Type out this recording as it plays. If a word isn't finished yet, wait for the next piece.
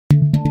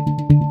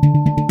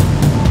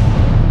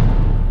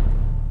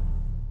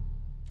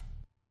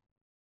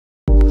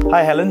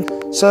Hi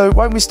Helen. So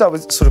why don't we start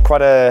with sort of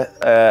quite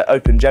a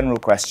open general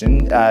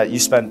question. You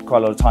spent quite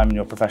a lot of time in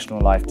your professional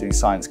life doing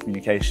science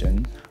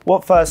communication.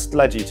 What first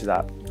led you to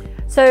that?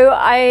 So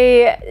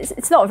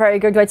it's not a very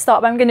good way to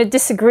start, but I'm going to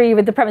disagree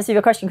with the premise of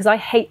your question because I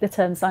hate the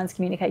term science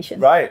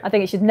communication. Right. I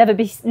think it should never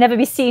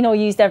be seen or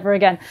used ever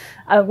again.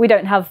 We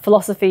don't have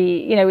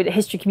philosophy,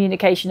 history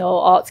communication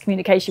or arts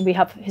communication. We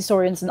have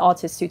historians and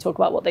artists who talk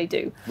about what they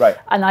do. Right.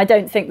 And I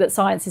don't think that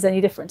science is any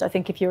different. I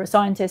think if you're a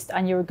scientist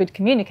and you're a good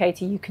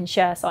communicator, you can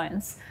share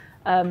science.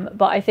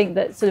 But I think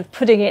that sort of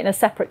putting it in a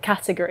separate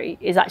category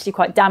is actually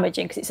quite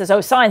damaging because it says, oh,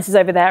 science is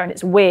over there and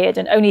it's weird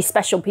and only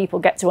special people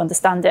get to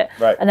understand it.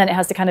 Right. And then it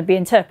has to kind of be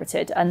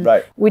interpreted. And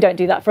right. we don't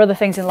do that for other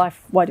things in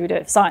life. Why do we do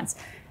it for science?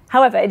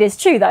 However, it is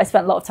true that I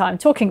spent a lot of time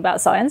talking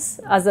about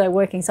science as a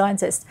working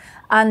scientist.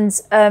 And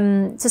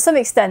to some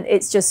extent,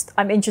 it's just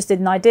I'm interested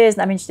in ideas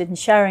and I'm interested in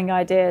sharing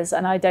ideas.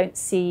 And I don't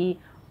see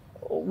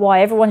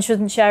why everyone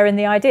shouldn't share in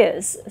the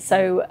ideas.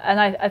 So, and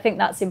I think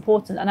that's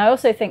important. And I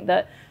also think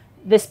that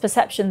this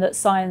perception that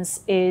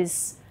science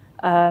is,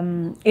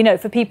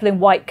 for people in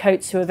white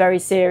coats who are very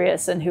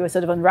serious and who are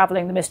sort of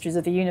unraveling the mysteries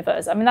of the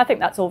universe. I mean, I think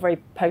that's all very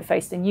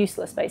po-faced and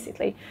useless,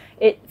 basically.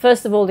 It,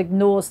 first of all,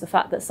 ignores the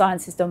fact that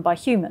science is done by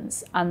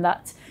humans and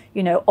that,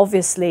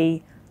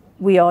 obviously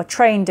we are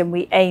trained and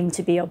we aim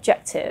to be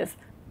objective,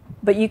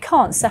 but you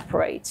can't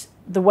separate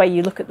the way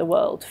you look at the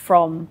world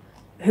from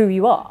who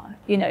you are.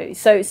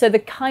 So the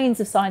kinds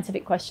of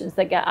scientific questions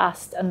that get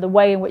asked and the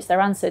way in which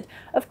they're answered,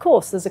 of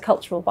course, there's a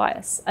cultural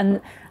bias.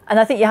 And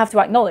I think you have to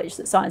acknowledge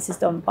that science is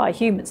done by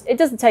humans. It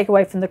doesn't take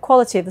away from the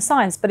quality of the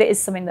science, but it is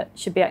something that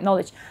should be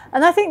acknowledged.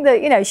 And I think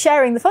that,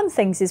 sharing the fun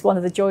things is one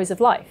of the joys of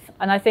life.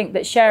 And I think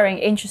that sharing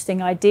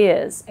interesting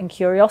ideas and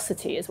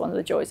curiosity is one of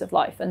the joys of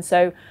life. And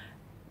so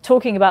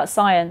talking about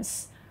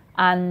science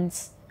and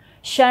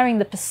sharing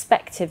the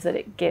perspective that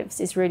it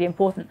gives is really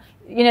important.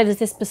 There's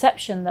this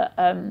perception that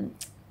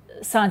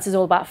science is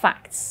all about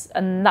facts,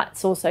 and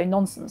that's also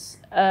nonsense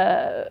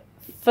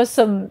for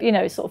some,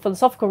 sort of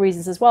philosophical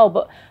reasons as well.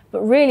 But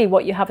really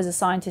what you have as a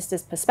scientist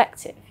is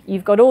perspective.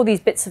 You've got all these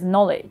bits of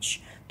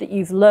knowledge that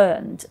you've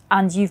learned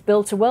and you've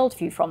built a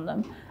worldview from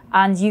them,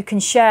 and you can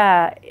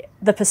share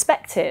the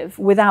perspective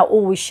without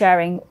always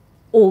sharing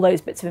all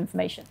those bits of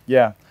information.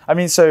 Yeah. I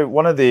mean, so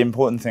one of the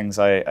important things,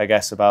 I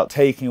guess, about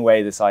taking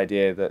away this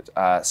idea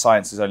that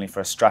science is only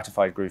for a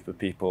stratified group of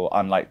people,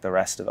 unlike the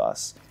rest of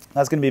us,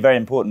 that's going to be very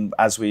important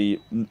as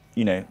we,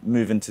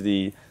 move into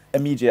the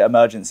immediate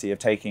emergency of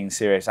taking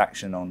serious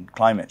action on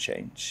climate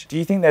change. Do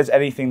you think there's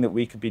anything that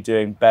we could be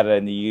doing better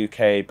in the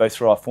UK, both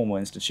through our formal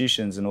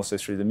institutions and also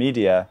through the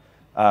media,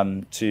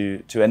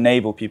 to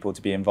enable people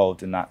to be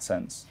involved in that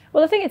sense?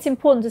 Well, I think it's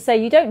important to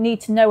say you don't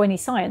need to know any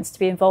science to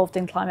be involved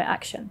in climate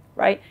action,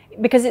 right?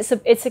 Because it's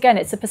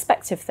a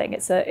perspective thing.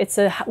 It's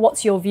a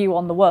what's your view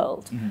on the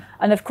world? Mm-hmm.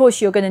 And of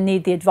course, you're going to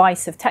need the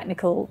advice of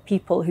technical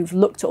people who've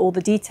looked at all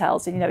the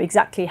details and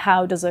exactly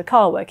how does a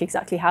car work,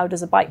 exactly how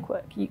does a bike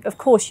work. Of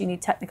course, you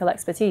need technical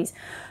expertise.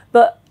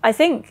 But I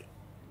think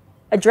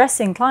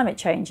addressing climate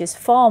change is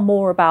far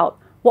more about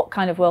what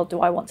kind of world do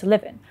I want to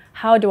live in?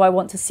 How do I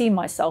want to see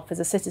myself as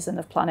a citizen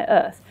of planet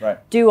Earth? Right.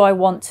 Do I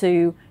want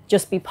to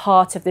just be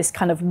part of this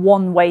kind of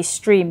one-way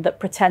stream that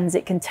pretends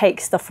it can take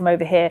stuff from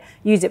over here,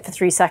 use it for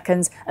 3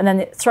 seconds, and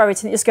then throw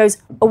it and it just goes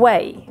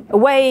away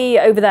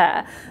over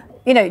there?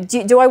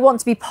 Do I want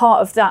to be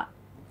part of that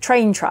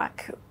train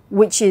track,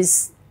 which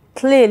is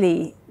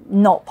clearly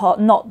not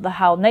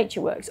how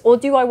nature works? Or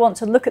do I want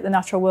to look at the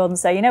natural world and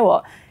say, you know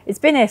what, it's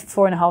been here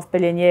for 4.5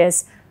 billion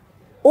years.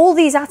 All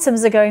these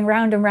atoms are going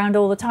round and round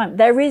all the time.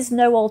 There is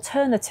no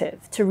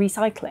alternative to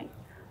recycling.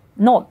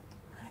 None.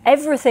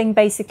 Everything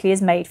basically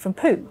is made from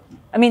poo.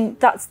 I mean,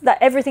 that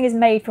everything is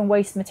made from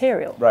waste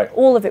material. Right.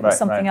 All of it was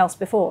something else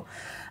before.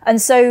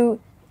 And so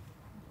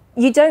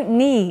you don't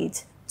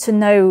need to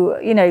know,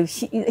 a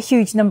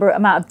huge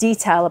amount of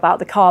detail about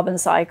the carbon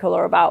cycle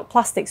or about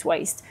plastics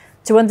waste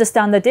to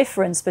understand the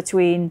difference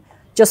between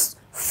just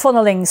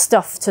funneling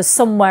stuff to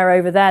somewhere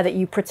over there that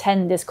you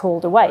pretend is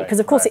called away, because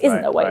of course it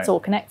isn't away, it's all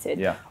connected.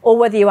 Yeah. Or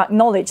whether you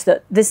acknowledge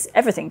that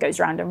everything goes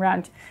round and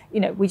round,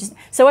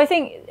 so I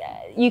think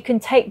you can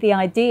take the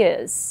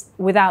ideas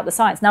without the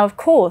science. Now, of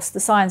course,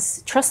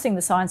 trusting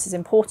the science is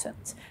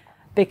important,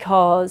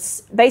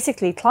 because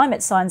basically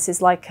climate science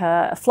is like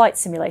a flight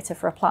simulator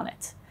for a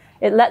planet.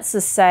 It lets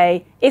us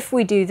say, if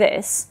we do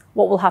this,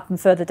 what will happen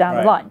further down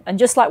the line? And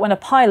just like when a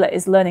pilot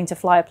is learning to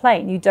fly a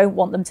plane, you don't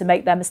want them to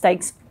make their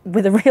mistakes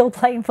with a real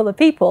plane full of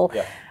people.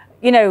 Yeah.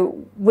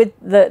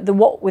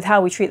 With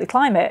how we treat the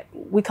climate,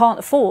 we can't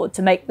afford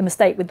to make the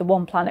mistake with the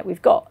one planet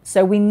we've got.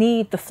 So we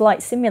need the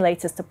flight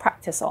simulators to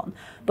practice on,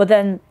 but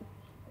then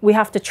we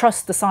have to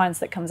trust the science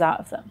that comes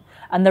out of them.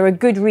 And there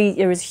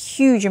is a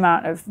huge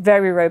amount of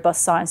very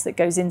robust science that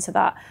goes into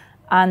that.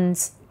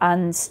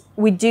 And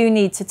we do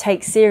need to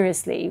take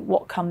seriously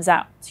what comes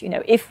out.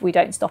 If we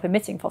don't stop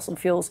emitting fossil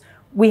fuels,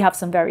 we have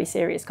some very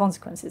serious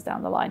consequences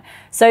down the line.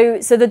 So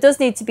there does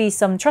need to be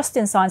some trust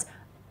in science,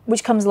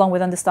 which comes along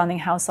with understanding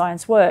how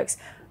science works.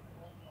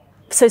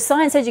 So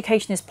science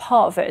education is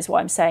part of it, is what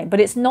I'm saying, but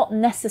it's not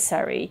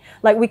necessary.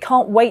 Like, we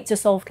can't wait to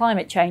solve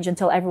climate change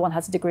until everyone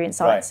has a degree in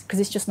science, because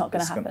it's just not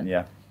going to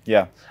happen.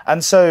 Yeah.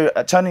 And so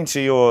turning to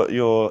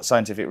your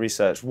scientific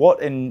research,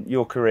 what in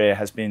your career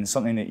has been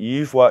something that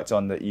you've worked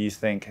on that you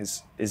think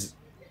is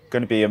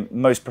going to be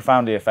most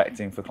profoundly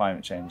affecting for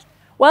climate change?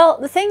 Well,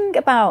 the thing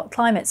about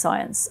climate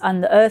science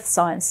and the Earth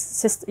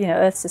science,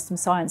 Earth system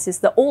science, is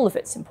that all of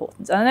it's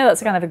important. And I know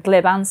that's kind of a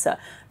glib answer,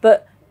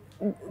 but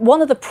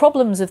one of the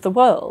problems of the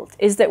world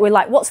is that we're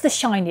like, what's the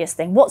shiniest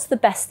thing? What's the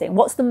best thing?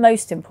 What's the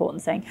most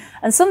important thing?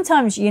 And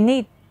sometimes you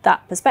need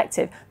that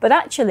perspective. But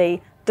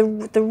actually,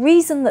 the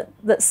reason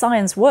that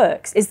science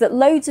works is that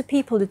loads of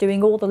people are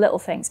doing all the little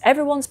things.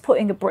 Everyone's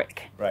putting a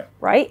brick,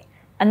 right?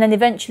 And then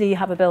eventually you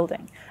have a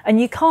building.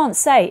 And you can't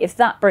say if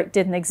that brick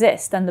didn't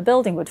exist, then the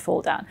building would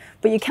fall down.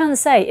 But you can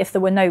say if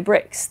there were no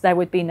bricks, there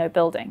would be no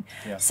building.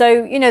 Yeah.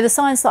 So, the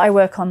science that I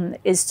work on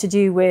is to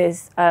do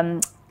with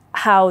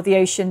how the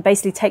ocean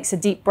basically takes a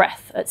deep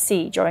breath at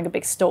sea during a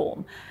big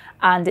storm.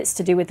 And it's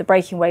to do with the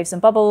breaking waves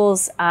and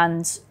bubbles.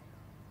 And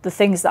the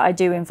things that I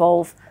do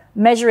involve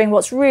measuring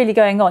what's really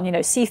going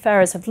on.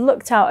 Seafarers have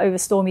looked out over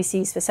stormy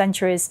seas for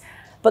centuries,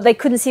 but they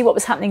couldn't see what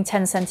was happening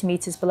 10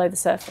 centimetres below the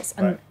surface.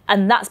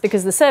 And that's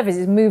because the surface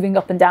is moving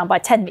up and down by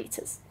 10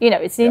 metres.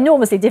 It's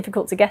enormously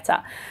difficult to get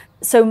at.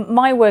 So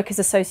my work is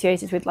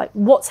associated with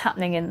what's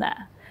happening in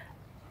there.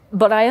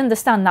 But I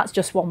understand that's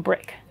just one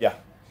brick. Yeah.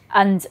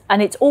 And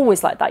it's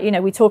always like that.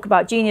 We talk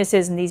about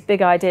geniuses and these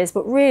big ideas,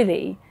 but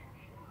really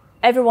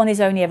everyone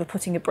is only ever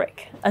putting a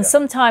brick. And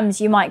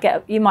sometimes you might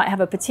have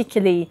a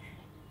particularly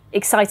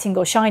exciting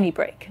or shiny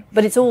brick,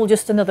 but it's all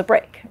just another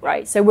brick,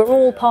 right? So we're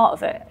all part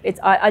of it.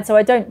 So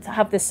I don't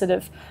have this sort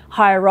of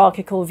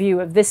hierarchical view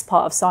of this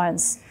part of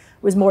science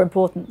was more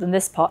important than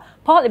this part.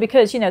 Partly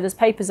because, there's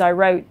papers I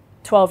wrote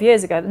 12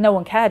 years ago that no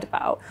one cared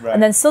about. Right.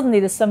 And then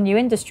suddenly there's some new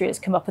industry has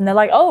come up and they're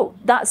like, oh,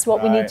 that's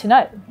what we need to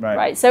know,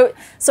 right? So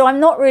I'm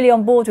not really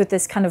on board with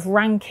this kind of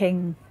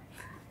ranking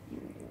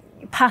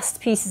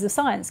past pieces of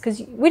science,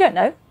 because we don't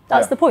know.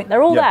 That's the point.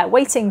 They're all there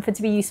waiting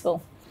to be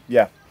useful.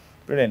 Yeah,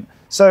 brilliant.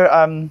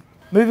 So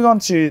moving on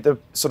to the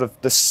sort of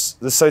the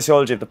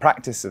sociology of the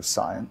practice of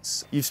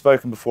science, you've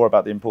spoken before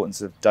about the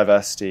importance of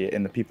diversity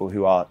in the people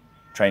who are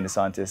trained as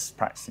scientists,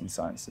 practicing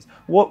scientists.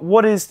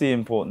 What is the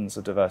importance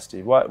of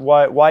diversity?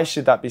 Why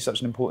should that be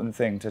such an important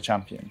thing to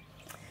champion?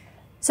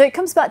 So it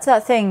comes back to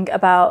that thing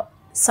about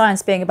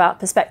science being about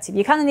perspective.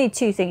 You kind of need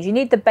two things. You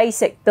need the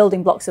basic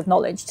building blocks of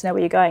knowledge to know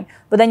where you're going,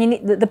 but then you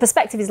need the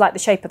perspective is like the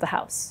shape of the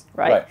house,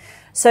 right?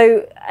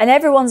 So, and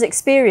everyone's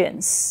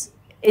experience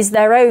is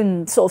their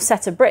own sort of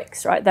set of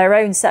bricks, right? Their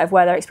own set of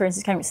where their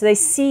experiences came from. So they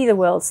see the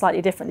world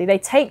slightly differently. They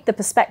take the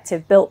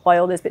perspective built by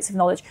all those bits of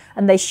knowledge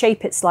and they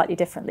shape it slightly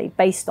differently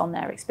based on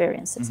their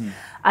experiences. Mm-hmm.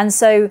 And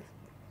so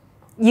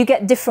you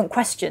get different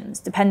questions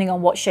depending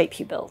on what shape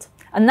you build.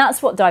 And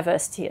that's what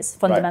diversity is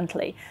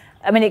fundamentally.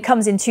 Right. I mean, it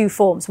comes in two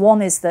forms.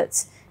 One is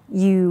that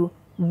you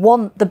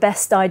want the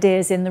best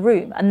ideas in the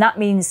room. And that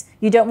means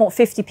you don't want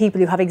 50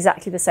 people who have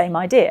exactly the same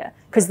idea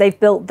because they've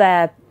built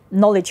their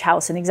knowledge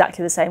house in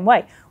exactly the same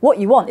way. What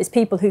you want is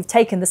people who've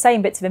taken the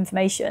same bits of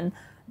information,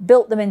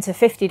 built them into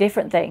 50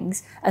 different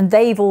things, and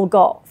they've all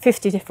got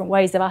 50 different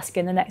ways of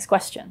asking the next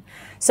question.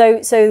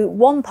 So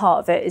one part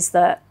of it is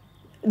that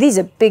these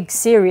are big,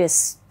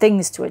 serious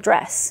things to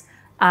address,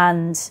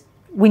 and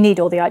we need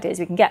all the ideas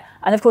we can get.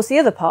 And of course, the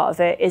other part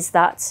of it is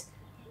that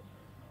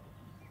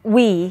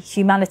we,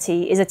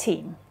 humanity, is a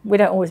team. We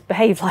don't always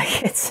behave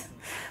like it,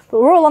 but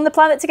we're all on the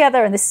planet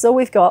together, and this is all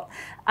we've got.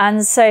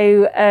 And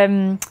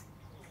so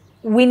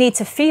we need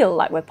to feel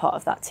like we're part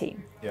of that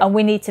team. Yeah. And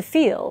we need to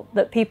feel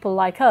that people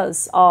like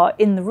us are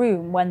in the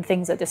room when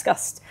things are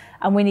discussed.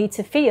 And we need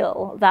to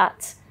feel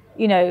that,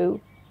 you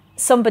know,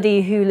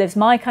 somebody who lives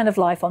my kind of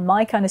life on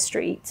my kind of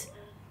street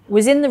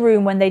was in the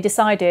room when they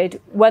decided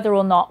whether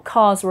or not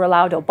cars were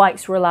allowed or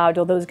bikes were allowed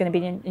or there was going to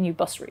be a new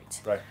bus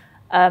route. Right.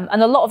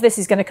 And a lot of this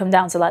is going to come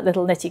down to like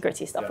little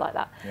nitty-gritty stuff like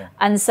that. Yeah.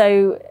 And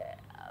so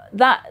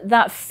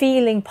that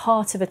feeling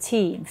part of a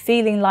team,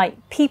 feeling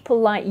like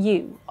people like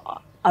you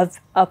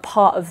are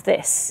part of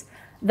this,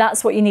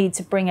 that's what you need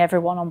to bring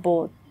everyone on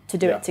board to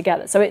do it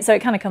together. So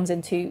it kind of comes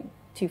in two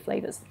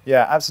flavours.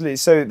 Yeah, absolutely.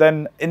 So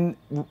then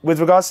with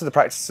regards to the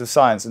practice of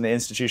science and the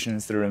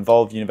institutions that are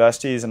involved,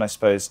 universities and I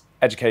suppose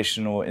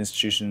educational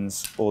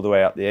institutions all the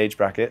way up the age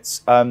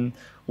brackets,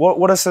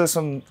 what are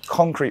some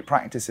concrete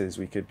practices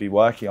we could be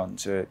working on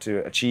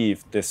to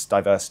achieve this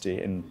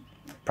diversity in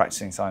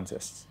practicing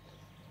scientists?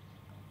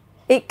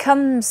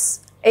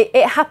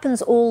 It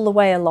happens all the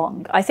way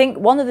along. I think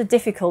one of the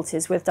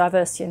difficulties with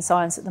diversity in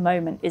science at the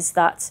moment is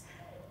that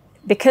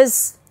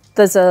because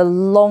there's a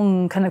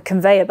long kind of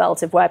conveyor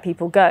belt of where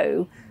people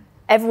go,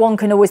 everyone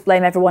can always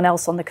blame everyone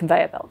else on the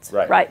conveyor belt,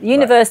 right?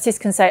 Universities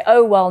can say,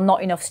 oh, well,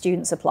 not enough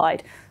students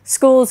applied.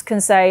 Schools can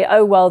say,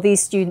 oh, well,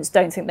 these students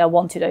don't think they're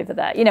wanted over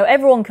there. You know,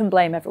 everyone can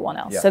blame everyone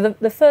else. Yeah. So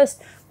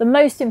the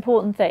most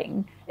important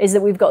thing is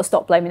that we've got to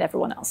stop blaming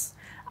everyone else.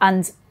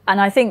 And And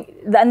I think,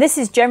 and this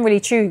is generally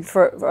true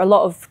for a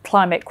lot of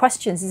climate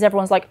questions, is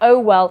everyone's like, oh,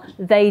 well,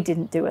 they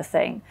didn't do a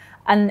thing.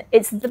 And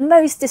it's the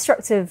most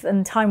destructive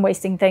and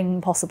time-wasting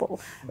thing possible,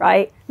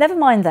 right? Never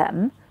mind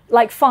them.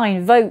 Like,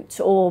 fine, vote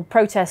or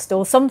protest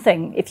or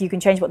something if you can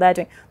change what they're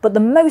doing. But the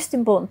most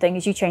important thing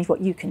is you change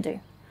what you can do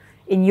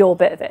in your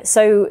bit of it.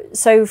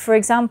 So for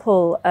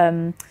example,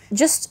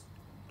 just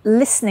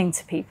listening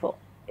to people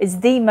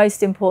is the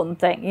most important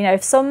thing. You know,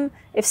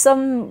 if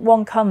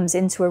someone comes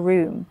into a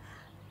room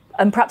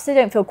and perhaps they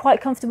don't feel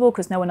quite comfortable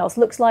because no one else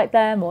looks like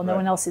them or no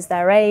one else is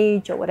their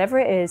age or whatever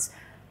it is,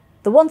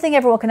 the one thing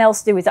everyone can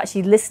else do is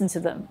actually listen to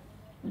them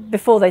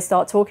before they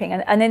start talking.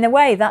 And in a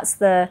way, that's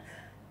the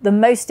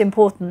most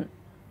important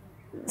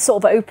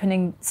sort of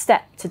opening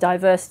step to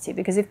diversity.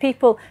 Because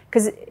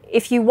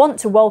if you want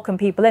to welcome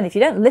people in, if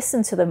you don't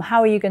listen to them,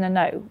 how are you going to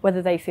know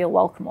whether they feel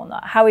welcome or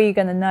not? How are you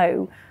going to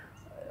know,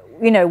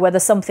 you know, whether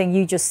something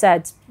you just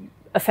said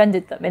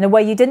offended them in a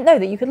way you didn't know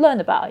that you could learn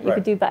about? You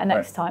could do better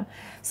next time.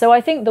 So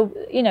I think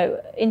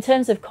in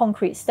terms of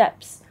concrete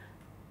steps,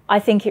 I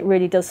think it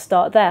really does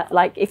start there.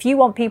 Like, if you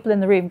want people in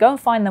the room, go and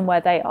find them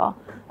where they are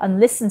and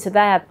listen to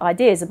their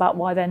ideas about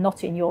why they're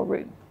not in your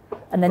room,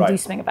 and then do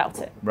something about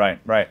it.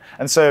 Right.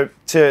 And so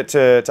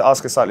to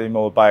ask a slightly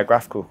more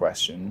biographical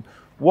question,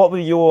 what were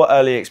your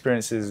early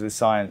experiences with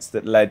science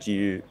that led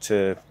you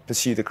to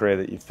pursue the career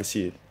that you've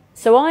pursued?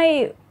 So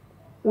I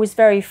was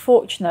very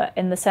fortunate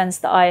in the sense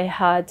that I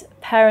had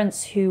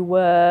parents who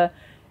were,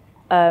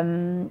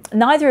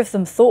 neither of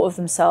them thought of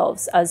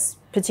themselves as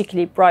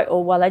particularly bright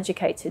or well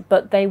educated,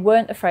 but they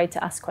weren't afraid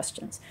to ask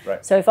questions.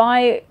 So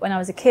when I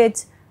was a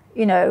kid,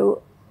 you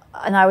know,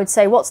 and I would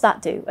say, what's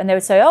that do? And they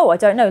would say, oh, I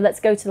don't know, let's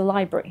go to the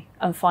library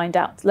and find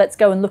out. Let's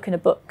go and look in a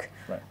book.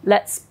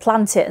 Let's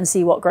plant it and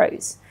see what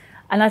grows.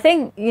 And I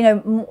think, you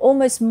know,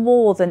 almost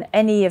more than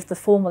any of the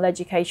formal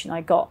education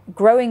I got,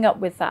 growing up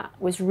with that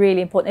was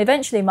really important.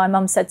 Eventually, my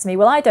mum said to me,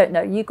 well, I don't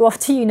know, you go off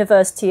to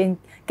university and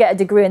get a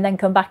degree and then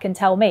come back and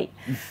tell me.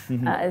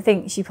 I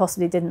think she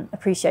possibly didn't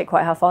appreciate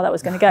quite how far that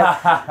was going to go.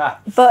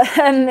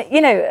 But,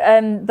 you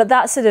know, but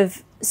that sort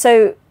of,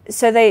 so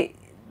they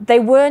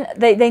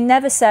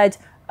never said,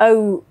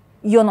 oh,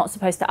 you're not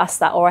supposed to ask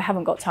that, or I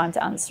haven't got time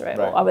to answer it.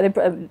 Or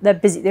they're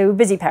busy. They were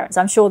busy parents.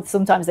 I'm sure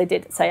sometimes they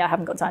did say, I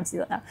haven't got time to do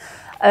that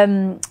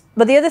now.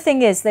 But the other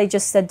thing is, they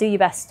just said, do your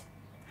best.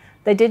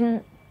 They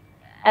didn't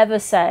ever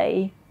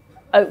say,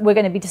 oh, we're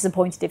going to be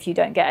disappointed if you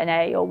don't get an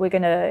A, or we're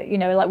going to, you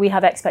know, like, we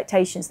have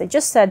expectations. They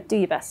just said, do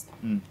your best.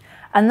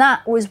 And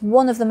that was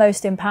one of the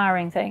most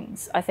empowering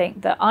things, I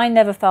think, that I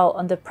never felt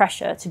under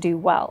pressure to do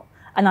well.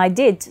 And I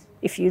did,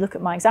 if you look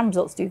at my exam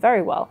results, do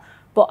very well.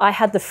 But I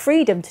had the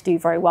freedom to do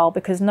very well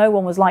because no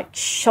one was like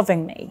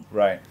shoving me.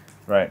 Right.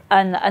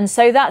 And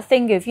so that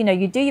thing of, you know,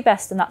 you do your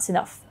best and that's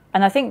enough.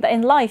 And I think that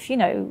in life, you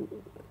know,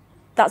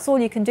 that's all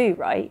you can do,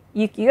 right?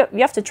 You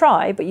have to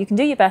try, but you can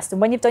do your best. And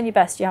when you've done your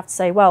best, you have to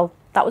say, well,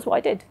 that was what I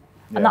did.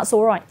 And that's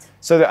all right.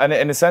 So and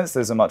in a sense,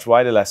 there's a much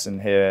wider lesson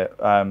here,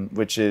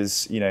 which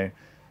is, you know,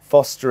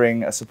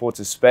 fostering a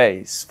supportive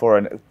space for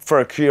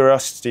a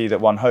curiosity that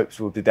one hopes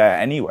will be there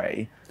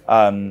anyway,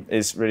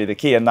 is really the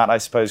key. And that, I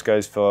suppose,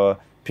 goes for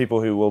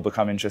people who will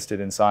become interested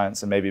in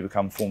science and maybe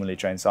become formally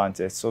trained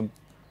scientists, or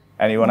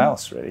anyone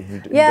else really who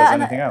does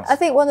anything else. I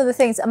think one of the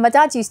things, and my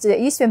dad used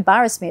to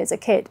embarrass me as a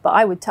kid, but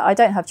I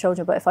don't have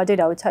children, but if I did,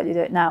 I would totally do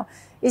it now,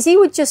 is he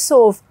would just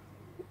sort of,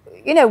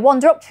 you know,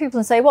 wander up to people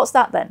and say, what's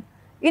that then?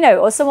 You know,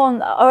 or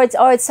someone, or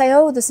I'd say,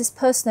 oh, there's this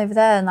person over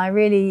there and I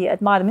really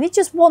admire them. And he'd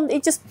just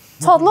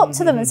toddle up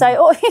to them and say,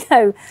 oh, you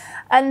know,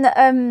 and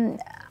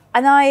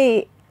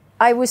I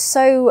was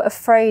so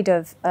afraid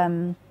of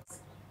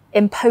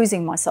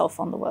imposing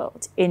myself on the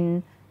world,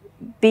 in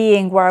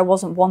being where I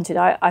wasn't wanted.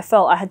 I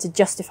felt I had to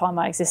justify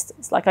my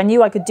existence. Like, I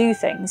knew I could do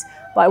things,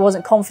 but I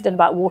wasn't confident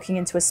about walking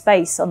into a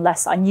space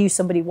unless I knew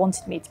somebody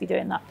wanted me to be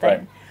doing that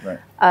thing.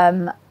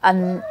 And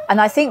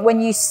I think when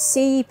you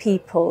see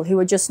people who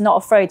are just not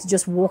afraid to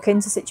just walk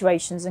into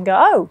situations and go,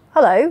 oh,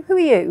 hello, who are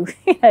you?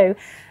 You know,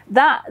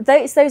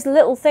 it's those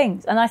little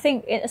things. And I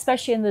think,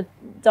 especially in the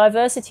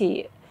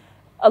diversity,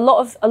 a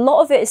lot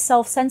of it is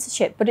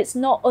self-censorship, but it's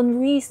not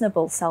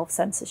unreasonable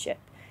self-censorship.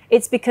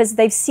 It's because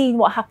they've seen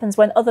what happens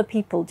when other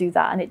people do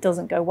that and it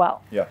doesn't go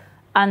well.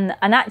 And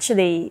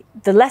actually,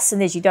 the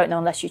lesson is you don't know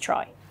unless you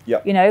try.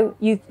 You know,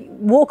 you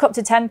walk up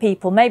to 10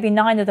 people, maybe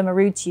 9 of them are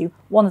rude to you,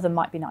 1 of them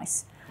might be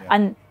nice.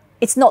 And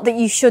it's not that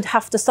you should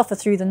have to suffer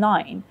through the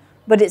 9,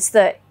 but it's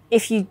that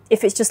if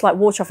it's just like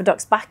water off a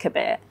duck's back a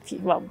bit,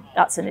 well,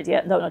 that's an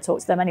idiot, I don't want to talk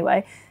to them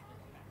anyway,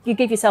 you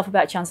give yourself a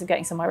better chance of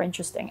getting somewhere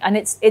interesting. And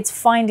it's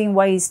finding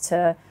ways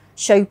to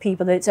show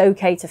people that it's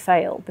okay to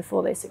fail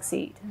before they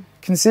succeed.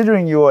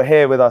 Considering you're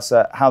here with us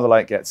at How the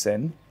Light Gets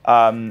In,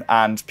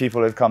 and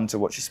people have come to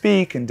watch you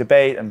speak and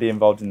debate and be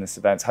involved in this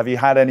event, have you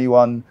had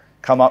anyone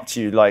come up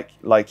to you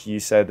like you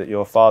said that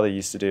your father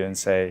used to do and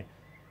say,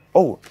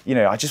 oh, you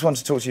know, I just want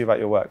to talk to you about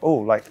your work. Oh,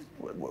 like,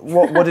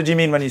 what did you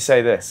mean when you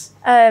say this?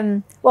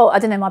 Well, I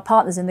don't know. My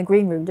partner's in the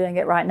green room doing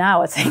it right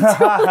now, I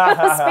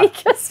think.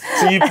 Speakers.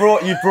 So you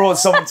brought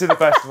someone to the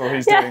festival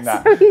who's doing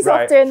that. So he's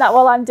off doing that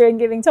while I'm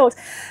giving talks.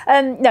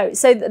 No,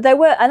 so there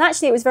were, and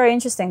actually it was very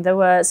interesting.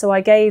 So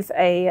I gave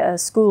a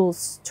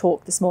school's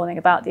talk this morning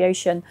about the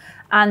ocean,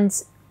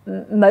 and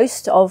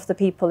most of the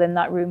people in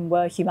that room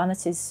were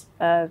humanities,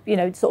 you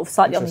know, sort of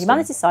slightly on the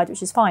humanities side,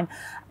 which is fine.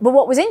 But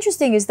what was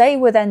interesting is they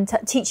were then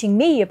teaching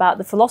me about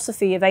the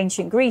philosophy of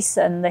ancient Greece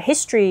and the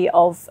history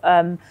of,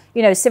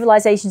 you know,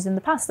 civilizations in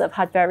the past that have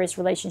had various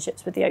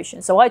relationships with the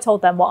ocean. So I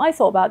told them what I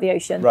thought about the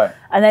ocean. Right.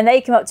 And then they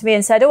came up to me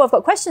and said, oh, I've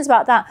got questions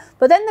about that.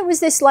 But then there was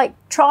this like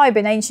tribe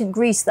in ancient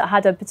Greece that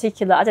had a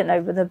particular, I don't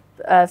know,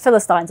 the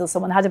Philistines or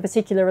someone had a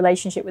particular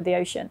relationship with the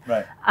ocean.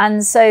 Right.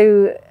 And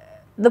so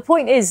the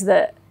point is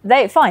that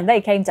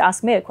they came to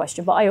ask me a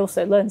question, but I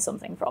also learned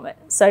something from it.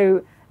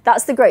 So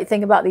that's the great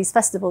thing about these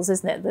festivals,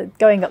 isn't it? That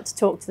going up to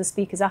talk to the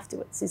speakers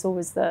afterwards is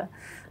always the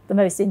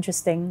most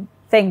interesting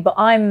thing. But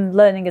I'm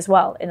learning as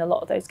well in a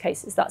lot of those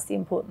cases. That's the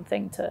important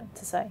thing to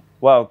say.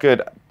 Well,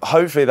 good.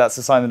 Hopefully that's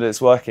a sign that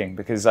it's working,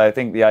 because I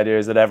think the idea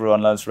is that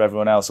everyone learns from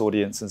everyone else,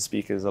 audience and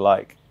speakers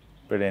alike.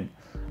 Brilliant.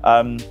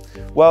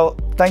 Well,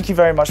 thank you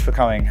very much for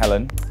coming,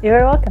 Helen. You're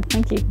very welcome.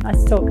 Thank you.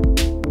 Nice to talk.